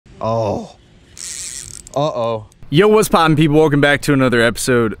Oh. Uh-oh. Yo, what's poppin', people? Welcome back to another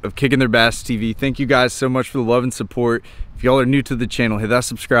episode of Kicking Their Bass TV. Thank you guys so much for the love and support. If y'all are new to the channel, hit that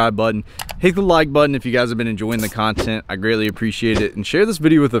subscribe button. Hit the like button if you guys have been enjoying the content. I greatly appreciate it. And share this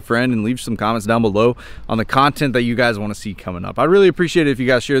video with a friend and leave some comments down below on the content that you guys want to see coming up. I really appreciate it if you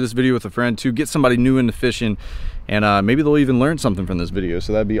guys share this video with a friend to get somebody new into fishing, and maybe they'll even learn something from this video,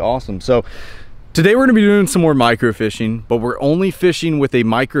 so that'd be awesome. So today we're gonna be doing some more micro fishing, but we're only fishing with a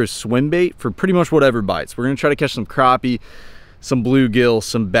micro swim bait for pretty much whatever bites. We're gonna try to catch some crappie, some bluegill,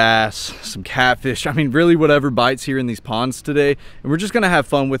 some bass, some catfish. I mean, really whatever bites here in these ponds today. And we're just gonna have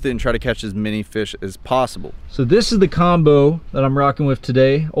fun with it and try to catch as many fish as possible. So this is the combo that I'm rocking with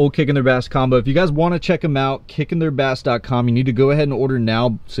today, old Kicking Their Bass combo. If you guys wanna check them out, kickingtheirbass.com. You need to go ahead and order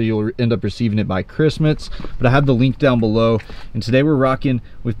now so you'll end up receiving it by Christmas. But I have the link down below. And today we're rocking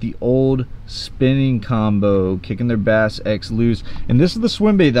with the old spinning combo, Kicking Their Bass X Loose. And this is the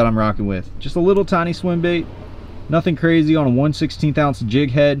swim bait that I'm rocking with. Just a little tiny swim bait. Nothing crazy, on a 1/16 ounce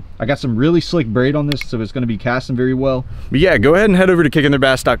jig head. I got some really slick braid on this, so it's going to be casting very well. But yeah, go ahead and head over to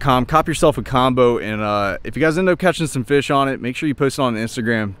kickingtheirbass.com, cop yourself a combo, and if you guys end up catching some fish on it, make sure you post it on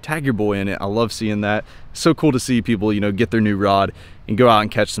Instagram, tag your boy in it. I love seeing that. It's so cool to see people, you know, get their new rod and go out and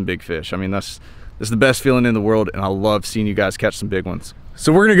catch some big fish. I mean, that's the best feeling in the world, and I love seeing you guys catch some big ones.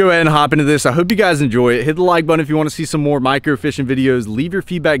 So we're gonna go ahead and hop into this. I hope you guys enjoy it. Hit the like button if you want to see some more micro fishing videos. Leave your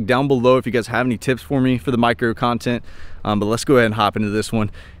feedback down below if you guys have any tips for me for the micro content. But let's go ahead and hop into this one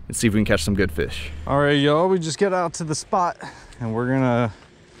and see if we can catch some good fish. All right, y'all, we just get out to the spot and we're gonna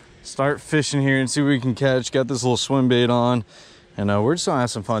start fishing here and see what we can catch. Got this little swim bait on, and we're just gonna have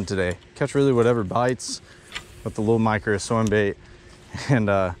some fun today. Catch really whatever bites with the little micro swim bait. And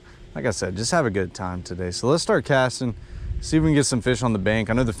like I said, just have a good time today. So let's start casting. See if we can get some fish on the bank.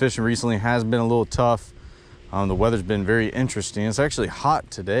 I know the fishing recently has been a little tough. The weather's been very interesting. It's actually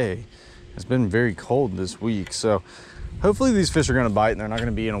hot today. It's been very cold this week. So hopefully these fish are gonna bite and they're not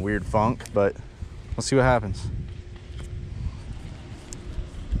gonna be in a weird funk, but let's see what happens.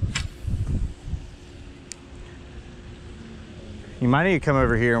 You might need to come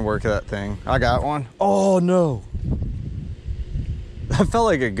over here and work that thing. I got one. Oh no. That felt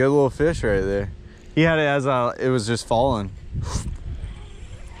like a good little fish right there. He had it as it was just falling.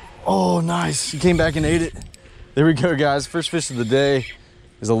 Oh, nice. He came back and ate it. There we go, guys. First fish of the day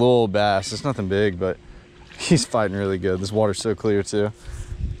is a little bass. It's nothing big, but he's fighting really good. This water's so clear, too.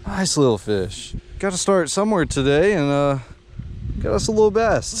 Nice little fish. Got to start somewhere today, and got us a little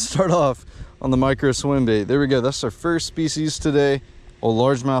bass to start off on the micro swim bait. There we go. That's our first species today. Old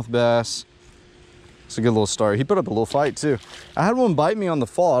largemouth bass. It's a good little start. He put up a little fight too. I had one bite me on the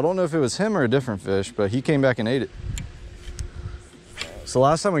fall. I don't know if it was him or a different fish, but he came back and ate it. So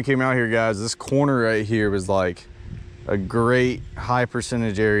last time we came out here, guys, this corner right here was like a great high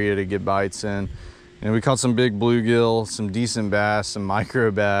percentage area to get bites in. And we caught some big bluegill, some decent bass, some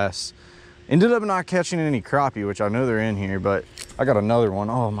micro bass. Ended up not catching any crappie, which I know they're in here, but I got another one.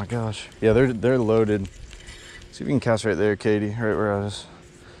 Oh my gosh. Yeah, they're loaded. See if you can cast right there, Katie, right where I was.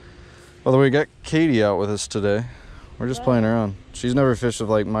 By the way, we got Katie out with us today. We're just playing around. She's never fished with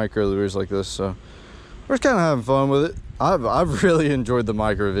like micro lures like this, so we're just kind of having fun with it. I've really enjoyed the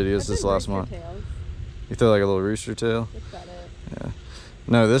micro videos this last month. Tails. You throw like a little rooster tail? That's about it. Yeah.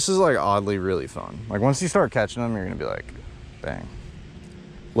 No, this is like oddly really fun. Like once you start catching them, you're gonna be like, bang.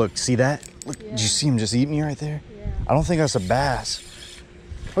 Look, see that? Look, yeah. Did you see him just eat me right there? Yeah. I don't think that's a bass.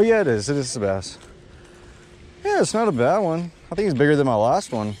 Oh yeah, it is. It is a bass. Yeah, it's not a bad one. I think he's bigger than my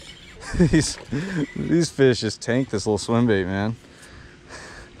last one. These fish just tank this little swim bait, man.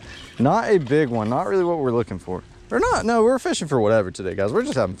 Not a big one, not really what we're looking for. Or not, no, we're fishing for whatever today, guys. We're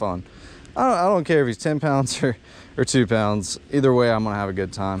just having fun. I don't care if he's 10 pounds or 2 pounds. Either way, I'm gonna have a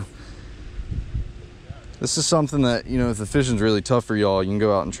good time. This is something that, you know, if the fishing's really tough for y'all, you can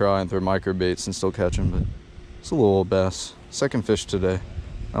go out and try and throw micro baits and still catch them, but it's a little old bass. Second fish today.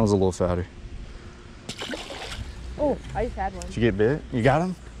 That was a little fatter. Oh, I just had one. Did you get bit? You got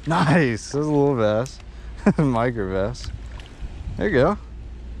him? Nice. That was a little bass. Micro bass. There you go.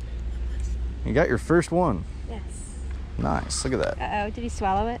 You got your first one. Yes. Nice. Look at that. Uh-oh. Did he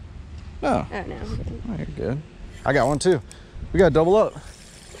swallow it? No. Oh, no. Oh, you're good. I got one too. We got to double up.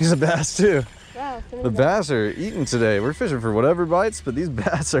 He's a bass too. Wow. The bass are eating today. We're fishing for whatever bites, but these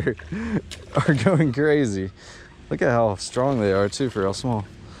bass are going crazy. Look at how strong they are too for how small.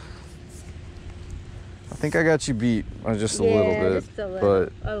 I think I got you beat by just a little bit, just a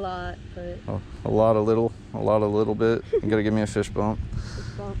little, but a lot, but a lot of little bit. You gotta give me a fish bump. Fish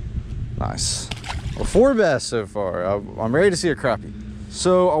bump. Nice. Well, 4 bass so far. I'm ready to see a crappie.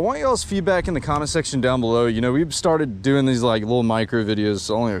 So I want y'all's feedback in the comment section down below. You know, we've started doing these like little micro videos. It's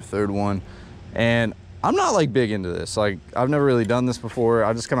only our third one, and I'm not like big into this. Like, I've never really done this before.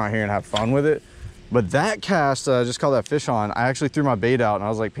 I just come out here and have fun with it. But that cast, I just caught that fish on. I actually threw my bait out and I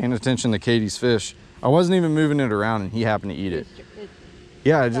was like paying attention to Katie's fish. I wasn't even moving it around and he happened to eat it.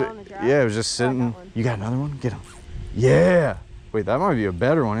 Yeah, it was just sitting. You got another one? Get him. Yeah. Wait, that might be a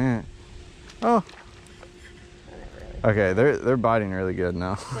better one, ain't it? Oh. Okay, they're biting really good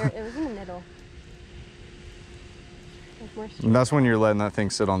now. It was in the middle. That's when you're letting that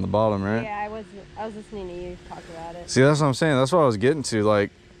thing sit on the bottom, right? Yeah, I was listening to you talk about it. See, that's what I'm saying. That's what I was getting to. Like,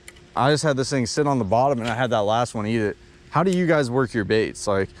 I just had this thing sit on the bottom and I had that last one eat it. How do you guys work your baits?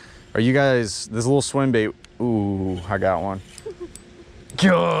 Like, are you guys, this little swim bait? Ooh, I got one.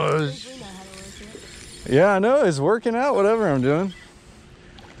 Gosh. Yeah, I know, it's working out, whatever I'm doing.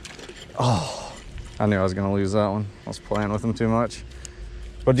 Oh, I knew I was gonna lose that one. I was playing with them too much.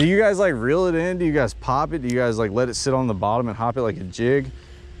 But do you guys like reel it in? Do you guys pop it? Do you guys like let it sit on the bottom and hop it like a jig?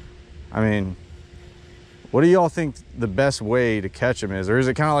 I mean, what do y'all think the best way to catch them is? Or is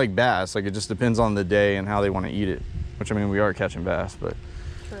it kind of like bass? Like, it just depends on the day and how they want to eat it. Which, I mean, we are catching bass, but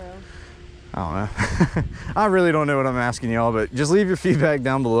True. I don't know. I really don't know what I'm asking y'all, but just leave your feedback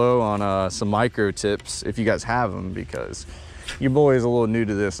down below on some micro tips if you guys have them, because your boy is a little new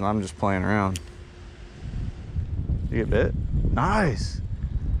to this and I'm just playing around. You get bit? Nice.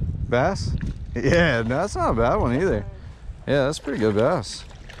 Bass? Yeah, that's not a bad one either. Yeah, that's pretty good bass.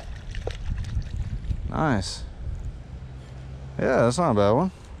 Nice. Yeah, that's not a bad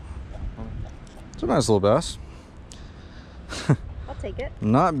one. It's a nice little bass. I'll take it.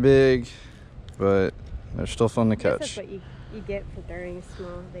 Not big, but they're still fun to catch. That's what you get for throwing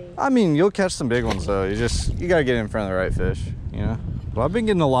small bait. I mean, you'll catch some big ones though. You gotta get in front of the right fish, you know? Well, I've been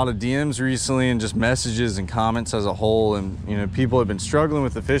getting a lot of DMs recently and just messages and comments as a whole, and you know, people have been struggling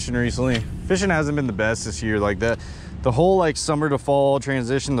with the fishing recently. Fishing hasn't been the best this year. Like that, the whole like summer to fall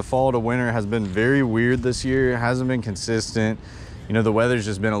transition, the fall to winter has been very weird this year. It hasn't been consistent. You know, the weather's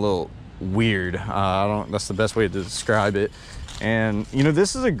just been a little weird. That's the best way to describe it. And you know,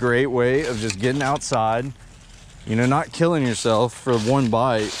 this is a great way of just getting outside, you know, not killing yourself for one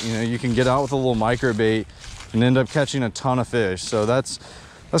bite. You know, you can get out with a little micro bait and end up catching a ton of fish. So that's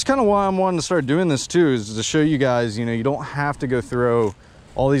kind of why I'm wanting to start doing this too, is to show you guys, you know, you don't have to go throw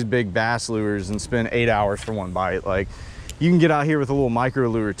all these big bass lures and spend 8 hours for one bite. Like, you can get out here with a little micro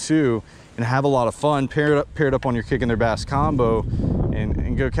lure too and have a lot of fun, pair it up on your Kicking Their Bass combo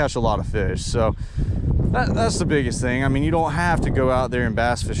and go catch a lot of fish. So that's the biggest thing. I mean, you don't have to go out there and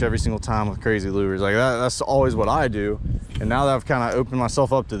bass fish every single time with crazy lures. Like that's always what I do. And now that I've kind of opened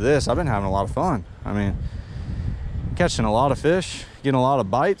myself up to this, I've been having a lot of fun. I mean, catching a lot of fish, getting a lot of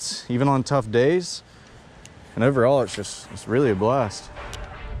bites, even on tough days. And overall, it's really a blast.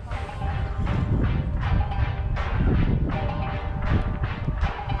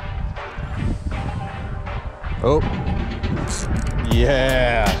 Oh,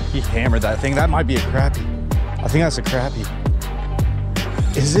 yeah, he hammered that thing. That might be a crappie. I think that's a crappie.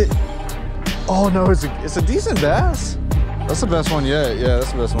 Is it? Oh no, it's a decent bass. That's the best one yet. Yeah,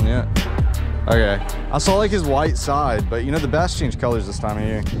 that's the best one yet. Okay, I saw like his white side, but you know, the bass changed colors this time of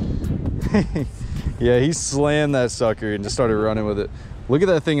year. Yeah, he slammed that sucker and just started running with it. Look at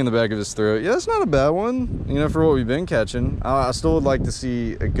that thing in the back of his throat. Yeah, that's not a bad one, you know, for what we've been catching. I still would like to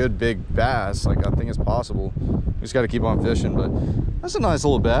see a good big bass. Like, I think it's possible. We just got to keep on fishing, but that's a nice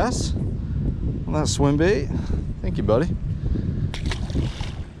little bass on that swim bait. Thank you, buddy.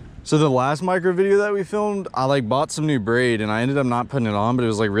 So the last micro video that we filmed, I like bought some new braid and I ended up not putting it on, but it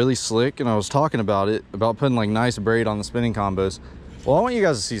was like really slick, and I was talking about putting like nice braid on the spinning combos. Well, I want you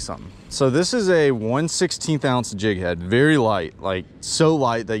guys to see something. So this is a 1/16 ounce jig head, very light, like so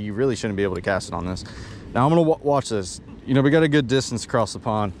light that you really shouldn't be able to cast it on this. Now I'm gonna watch this. You know, we got a good distance across the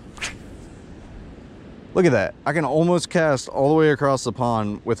pond. Look at that. I can almost cast all the way across the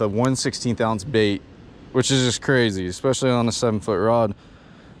pond with a 1/16 ounce bait, which is just crazy, especially on a 7-foot rod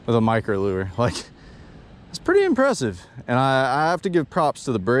with a micro lure. Like, it's pretty impressive. And I have to give props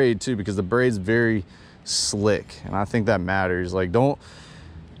to the braid too, because the braid's very slick, and I think that matters. Like,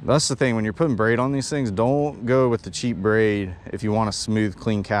 that's the thing, when you're putting braid on these things, don't go with the cheap braid if you want a smooth,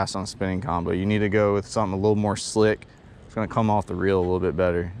 clean cast on a spinning combo. You need to go with something a little more slick. It's gonna come off the reel a little bit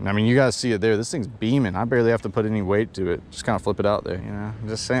better. And I mean, you guys see it there, this thing's beaming. I barely have to put any weight to it, just kind of flip it out there, you know. I'm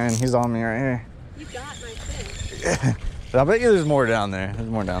just saying, he's on me right here. You got my thing. I bet you there's more down there. There's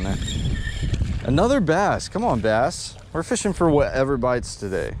more down there. Another bass. Come on, bass. We're fishing for whatever bites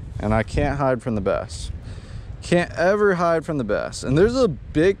today, and I can't hide from the bass. Can't ever hide from the bass. And there's a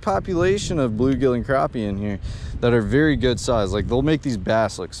big population of bluegill and crappie in here. that are very good size. Like they'll make these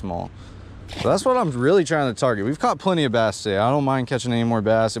bass look small. So that's what I'm really trying to target. We've caught plenty of bass today. I don't mind catching any more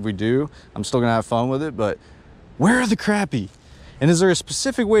bass. If we do, I'm still gonna have fun with it, but where are the crappie? And is there a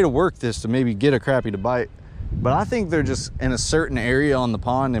specific way to work this to maybe get a crappie to bite? But I think they're just in a certain area on the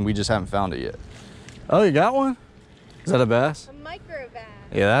pond and we just haven't found it yet. Oh, you got one? Is that a bass? A micro bass.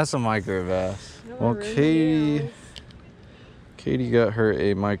 Yeah, that's a micro bass. No, Well, Katie got her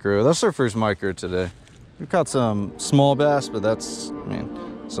a micro. That's her first micro today. We've caught some small bass, but that's, I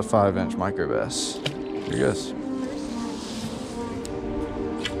mean, it's a 5-inch micro bass. Here he goes.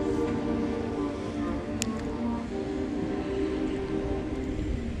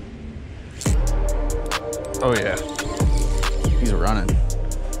 Oh yeah, he's running.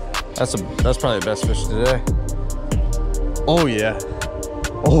 That's probably the best fish today. Oh yeah.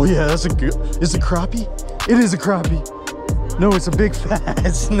 Oh yeah, that's a good, is it crappie? It is a crappie. No, it's a big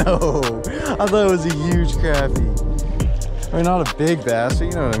bass. No, I thought it was a huge crappie. I mean, not a big bass, but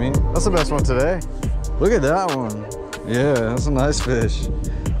you know what I mean. That's the best one today. Look at that one. Yeah, that's a nice fish.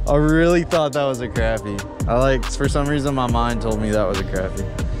 I really thought that was a crappie. For some reason, my mind told me that was a crappie.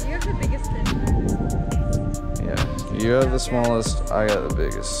 You have the biggest fish. Yeah, you have the smallest, I got the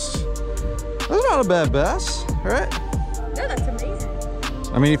biggest. That's not a bad bass, right? No, that's amazing.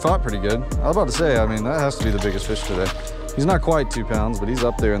 I mean, he fought pretty good. I was about to say, I mean, that has to be the biggest fish today. He's not quite 2 pounds, but he's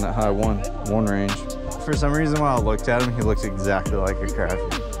up there in that high one range. For some reason, when I looked at him, he looked exactly like a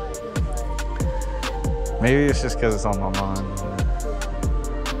crappie. Maybe it's just because it's on my mind.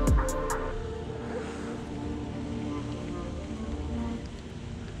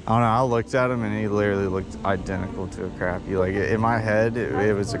 I don't know, I looked at him and he literally looked identical to a crappie. Like in my head,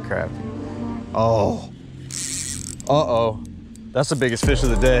 it was a crappie. Oh. Uh-oh. That's the biggest fish of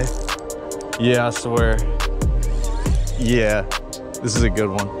the day. Yeah, I swear. Yeah, this is a good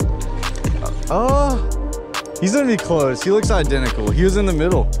one. He's gonna be close. He looks identical. He was in the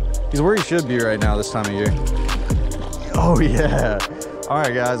middle. He's where he should be right now this time of year. Oh yeah. All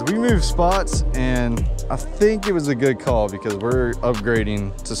right guys, we moved spots and I think it was a good call because we're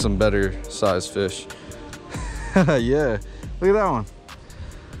upgrading to some better sized fish. Yeah, look at that one.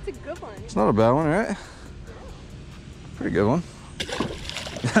 It's a good one. It's not a bad one, right? Pretty good one.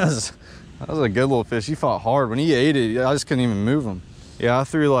 That was a good little fish. He fought hard. When he ate it, I just couldn't even move him. Yeah, I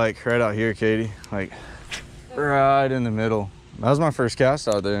threw like right out here, Katie. Like right in the middle. That was my first cast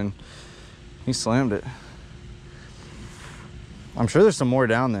out there and he slammed it. I'm sure there's some more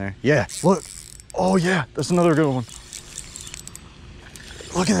down there. Yeah, look. Oh yeah, that's another good one.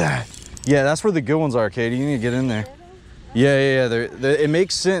 Look at that. Yeah, that's where the good ones are, Katie. You need to get in there. Yeah. It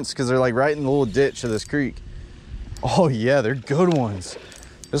makes sense because they're like right in the little ditch of this creek. Oh yeah, they're good ones.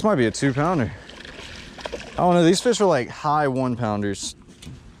 This might be a 2-pounder. I don't know, these fish are like high 1-pounders.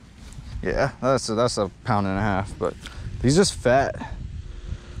 Yeah, that's a 1.5 pounds, but he's just fat.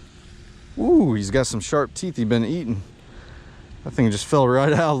 Ooh, he's got some sharp teeth he's been eating. That thing just fell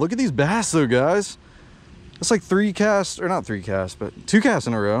right out. Look at these bass though, guys. That's like 3 casts, or not 3 casts, but 2 casts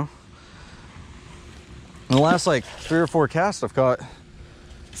in a row. In the last like 3 or 4 casts, I've caught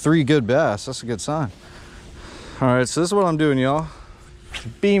 3 good bass. That's a good sign. All right, so this is what I'm doing, y'all.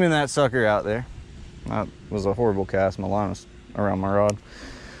 Beaming that sucker out there. That was a horrible cast. My line was around my rod.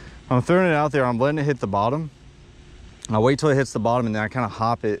 I'm throwing it out there. I'm letting it hit the bottom. I wait till it hits the bottom and then I kind of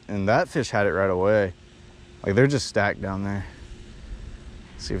hop it, and that fish had it right away. Like they're just stacked down there.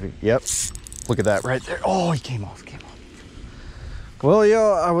 Let's see if he, yep. Look at that right there. Oh, he came off. Well,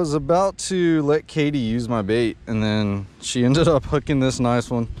 y'all, I was about to let Katie use my bait and then she ended up hooking this nice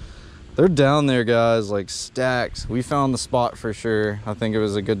one. They're down there, guys, like stacked. We found the spot for sure. I think it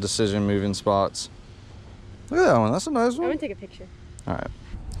was a good decision moving spots. Look at that one. That's a nice one. I'm gonna take a picture. All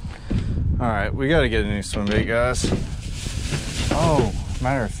right, we got to get a new swim bait, guys. Oh,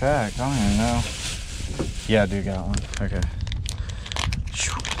 matter of fact, I don't even know. Yeah, I do got one. Okay.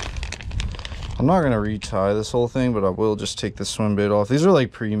 I'm not gonna retie this whole thing, but I will just take the swim bait off. These are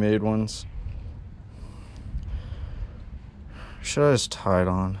like pre-made ones. Should I just tie it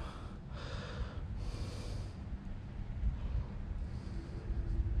on?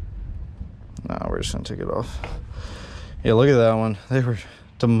 Nah, we're just gonna take it off. Yeah, look at that one. They were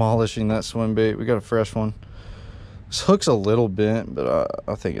demolishing that swim bait. We got a fresh one. This hook's a little bent, but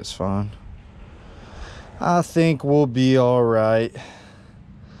I think it's fine. I think we'll be all right.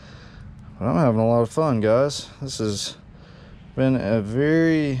 But I'm having a lot of fun, guys. This has been a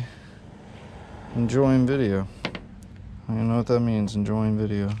very enjoying video. I don't even know what that means, enjoying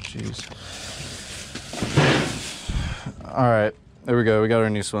video. Jeez. All right, there we go. We got our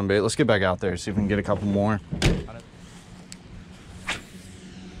new swim bait. Let's get back out there, see if we can get a couple more.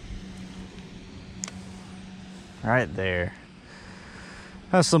 Right there.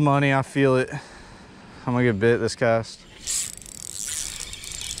 That's some money, I feel it. I'm gonna get bit this cast.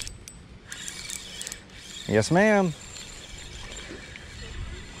 Yes, ma'am.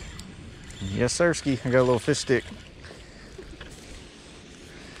 Yes, sirski. I got a little fish stick.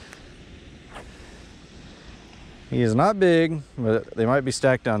 He is not big, but they might be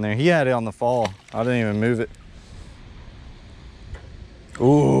stacked down there. He had it on the fall. I didn't even move it.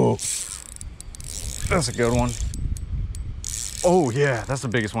 Ooh, that's a good one. Oh yeah, that's the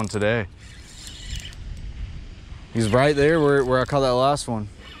biggest one today. He's right there where I caught that last one.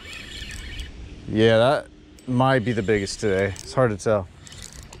 Yeah, that might be the biggest today. It's hard to tell.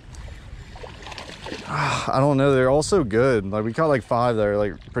 I don't know, they're all so good. Like we caught like 5 that are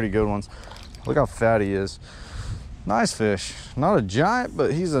like pretty good ones. Look how fat he is. Nice fish. Not a giant,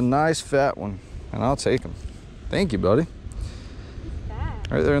 but he's a nice fat one. And I'll take him. Thank you, buddy.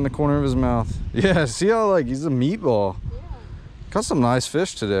 Right there in the corner of his mouth. Yeah, see how like he's a meatball. Yeah. Caught some nice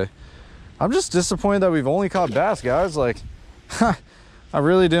fish today. I'm just disappointed that we've only caught bass, guys. Like, I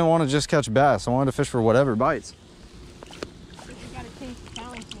really didn't want to just catch bass. I wanted to fish for whatever bites. You gotta change the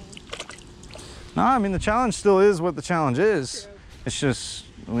challenge, man. No, I mean the challenge still is what the challenge is. True. It's just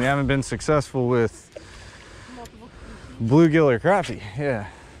we haven't been successful with bluegill or crappie. Yeah.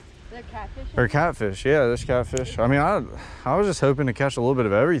 They're catfish? Or catfish, yeah, there's catfish. I mean, I was just hoping to catch a little bit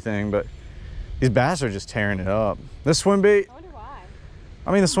of everything, but these bass are just tearing it up. This swim bait, I wonder why.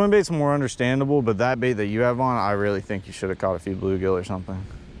 I mean, the swim bait's more understandable, but that bait that you have on, I really think you should have caught a few bluegill or something.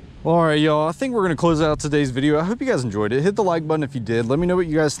 Well, all right, y'all, I think we're gonna close out today's video. I hope you guys enjoyed it. Hit the like button if you did. Let me know what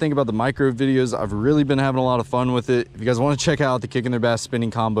you guys think about the micro videos. I've really been having a lot of fun with it. If you guys wanna check out the Kicking Their Bass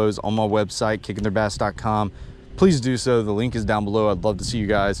spinning combos on my website, kickingtheirbass.com, please do so. The link is down below. I'd love to see you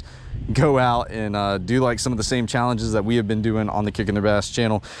guys go out and do like some of the same challenges that we have been doing on the Kicking Their Bass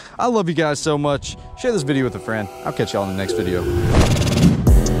channel. I love you guys so much. Share this video with a friend. I'll catch y'all in the next video.